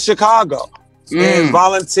into Chicago and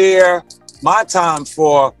volunteer my time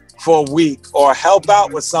for a week, or help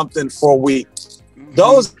out with something for a week.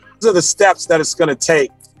 Those are the steps that it's going to take.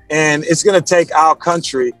 And it's going to take our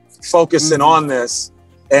country focusing on this,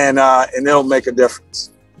 and it'll make a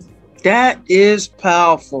difference. That is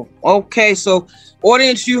powerful. Okay, so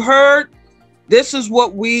audience, you heard, this is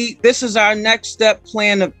our next step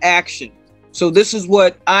plan of action. So this is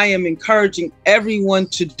what I am encouraging everyone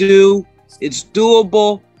to do. It's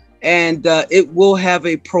doable, and it will have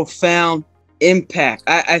a profound impact.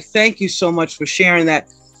 I thank you so much for sharing that.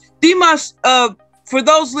 Dimas, for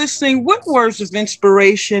those listening, what words of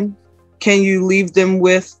inspiration can you leave them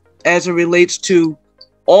with as it relates to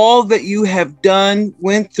all that you have done,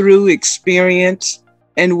 went through, experienced,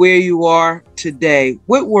 and where you are today?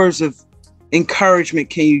 What words of encouragement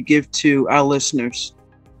can you give to our listeners?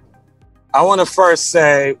 I want to first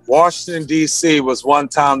say Washington, D.C. was one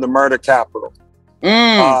time the murder capital.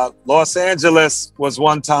 Los Angeles was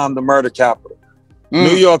one time the murder capital.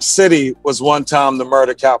 New York City was one time the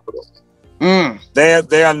murder capital.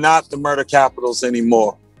 They are not the murder capitals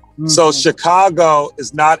anymore. So Chicago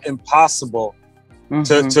is not impossible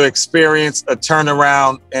to experience a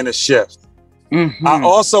turnaround and a shift. I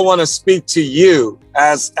also want to speak to you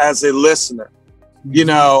as a listener. You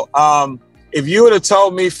know, if you would have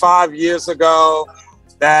told me 5 years ago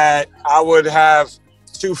that I would have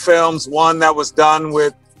 2 films, one that was done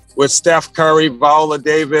with Steph Curry, Viola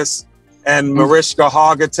Davis, and Mariska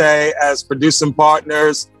Hargitay as producing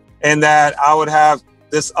partners, and that I would have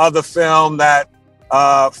this other film that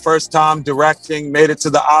first time directing made it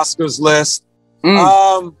to the Oscars list.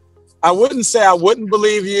 I wouldn't say I wouldn't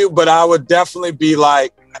believe you, but I would definitely be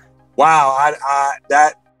like, wow,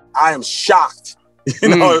 I am shocked.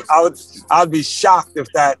 You know, I'd be shocked if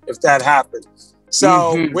that happened.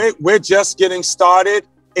 So we're just getting started,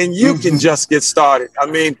 and you can just get started. I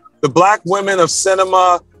mean, the Black Women of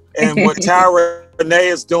Cinema and what Tara Renee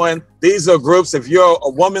is doing, these are groups. If you're a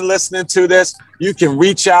woman listening to this, you can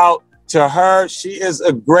reach out to her. She is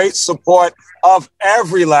a great support of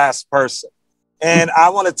every last person. And I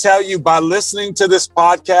want to tell you, by listening to this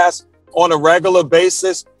podcast on a regular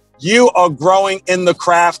basis, you are growing in the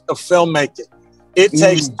craft of filmmaking. It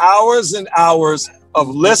takes hours and hours of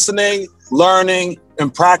listening, learning,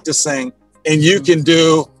 and practicing, and you can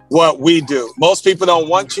do what we do. Most people don't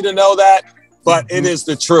want you to know that, but it is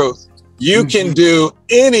the truth. You can do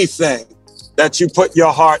anything that you put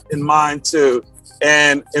your heart and mind to.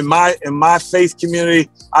 And in my faith community,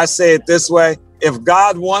 I say it this way: if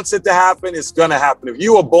God wants it to happen, it's going to happen. If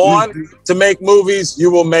you were born to make movies,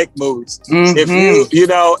 you will make movies. If you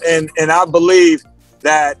know, and I believe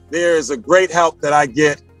that there is a great help that I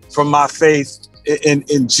get from my faith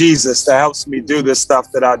in Jesus that helps me do this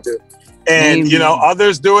stuff that I do. And, you know,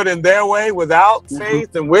 others do it in their way without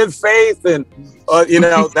faith and with faith. And, you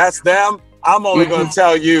know, that's them. I'm only going to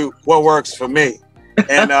tell you what works for me.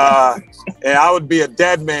 And I would be a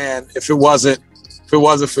dead man if it wasn't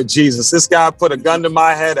for Jesus. This guy put a gun to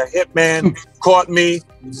my head. A hitman caught me,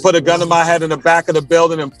 put a gun to my head in the back of the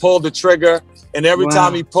building and pulled the trigger. And every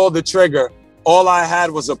time he pulled the trigger, all I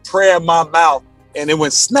had was a prayer in my mouth, and it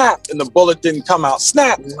went snap, and the bullet didn't come out.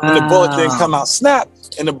 Snap, and the bullet didn't come out. Snap,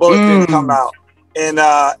 and the bullet didn't come out. And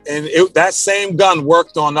that same gun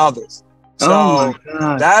worked on others. So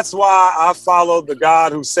that's why I followed the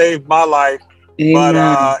God who saved my life. But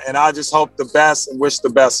and I just hope the best and wish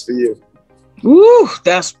the best for you. Woo,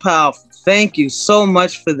 that's powerful. Thank you so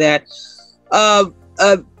much for that.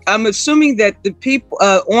 I'm assuming that the people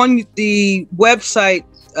on the website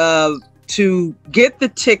to get the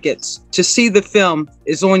tickets to see the film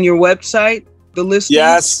is on your website, the list?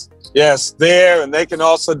 Yes, there. And they can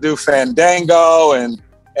also do Fandango, and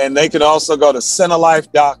they can also go to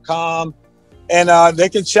cinelife.com, and they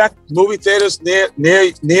can check movie theaters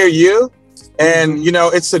near you. And, you know,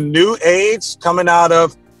 it's a new age coming out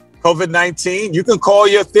of COVID-19. You can call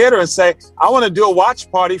your theater and say, I want to do a watch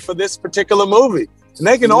party for this particular movie. And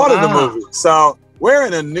they can order the movie. So we're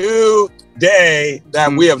in a new day that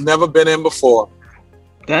we have never been in before.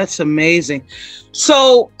 That's amazing.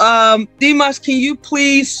 So, Dimas, can you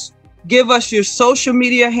please give us your social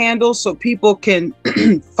media handles so people can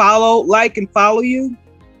like and follow you?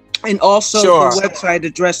 And also the website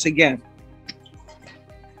address again.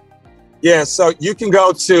 Yeah, so you can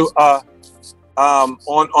go to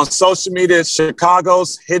on social media,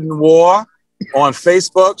 Chicago's Hidden War. On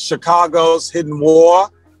Facebook, Chicago's Hidden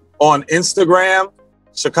War. On Instagram,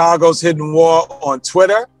 Chicago's Hidden War. On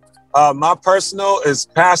Twitter, my personal is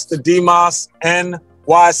Pastor Dimas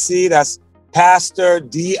NYC. That's Pastor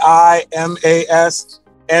DIMAS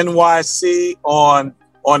NYC on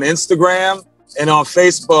Instagram, and on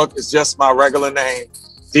Facebook is just my regular name,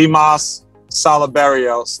 Dimas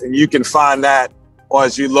Salaberrios, and you can find that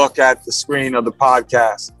as you look at the screen of the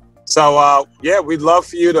podcast. So yeah, we'd love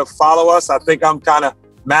for you to follow us. I think I'm kind of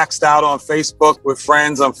maxed out on Facebook with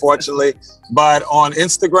friends, unfortunately, but on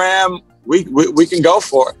Instagram we can go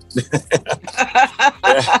for it.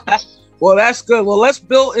 Yeah. Well, that's good. Well, let's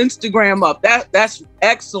build Instagram up. That's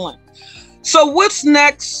excellent. So what's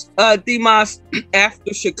next, Dimas,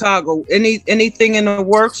 after Chicago? Anything in the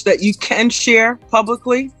works that you can share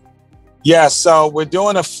publicly? Yeah, so we're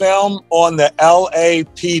doing a film on the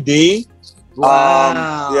LAPD.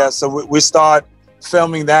 Wow. Yeah, so we start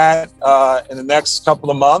filming that in the next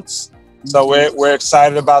couple of months. So we're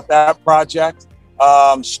excited about that project.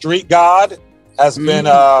 Street God has been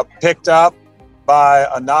picked up by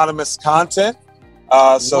Anonymous Content.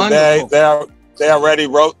 So they already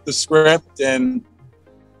wrote the script and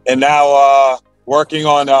now working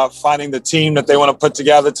on finding the team that they want to put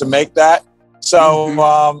together to make that.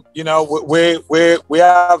 So you know, we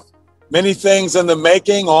have many things in the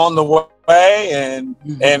making on the way, and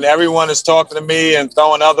everyone is talking to me and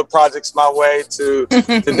throwing other projects my way to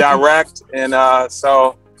direct, and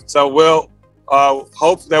so we'll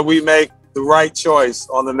hope that we make the right choice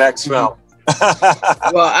on the next film.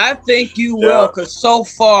 Well, I think you will, because so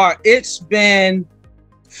far it's been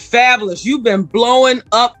fabulous. You've been blowing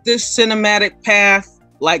up this cinematic path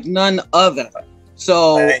like none other.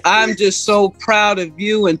 So I'm just so proud of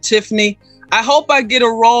you and Tiffany. I hope I get a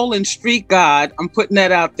role in Street God. I'm putting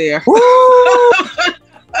that out there. Come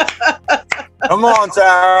on,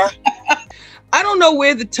 Terra. I don't know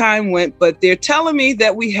where the time went, but they're telling me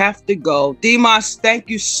that we have to go. Dimas, thank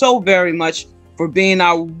you so very much for being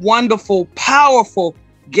our wonderful, powerful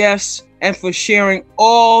guests, and for sharing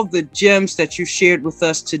all the gems that you shared with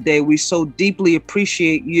us today. We so deeply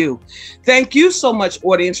appreciate you. Thank you so much,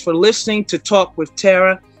 audience, for listening to Talk with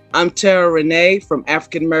Terra. I'm Terra Renee from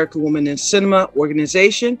African American Women in Cinema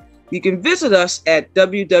Organization. You can visit us at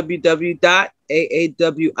www.aawic.org.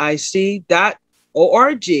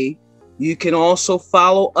 You can also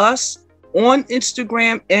follow us on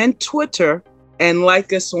Instagram and Twitter and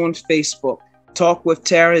like us on Facebook. Talk with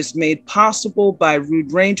Terra is made possible by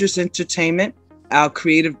Rude Rangers Entertainment. Our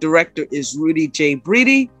creative director is Rudy J.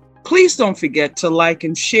 Breedy. Please don't forget to like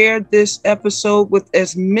and share this episode with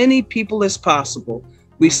as many people as possible.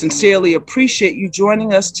 We sincerely appreciate you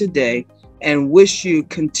joining us today and wish you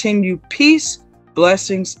continued peace,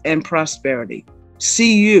 blessings, and prosperity.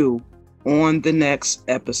 See you on the next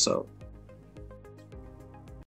episode.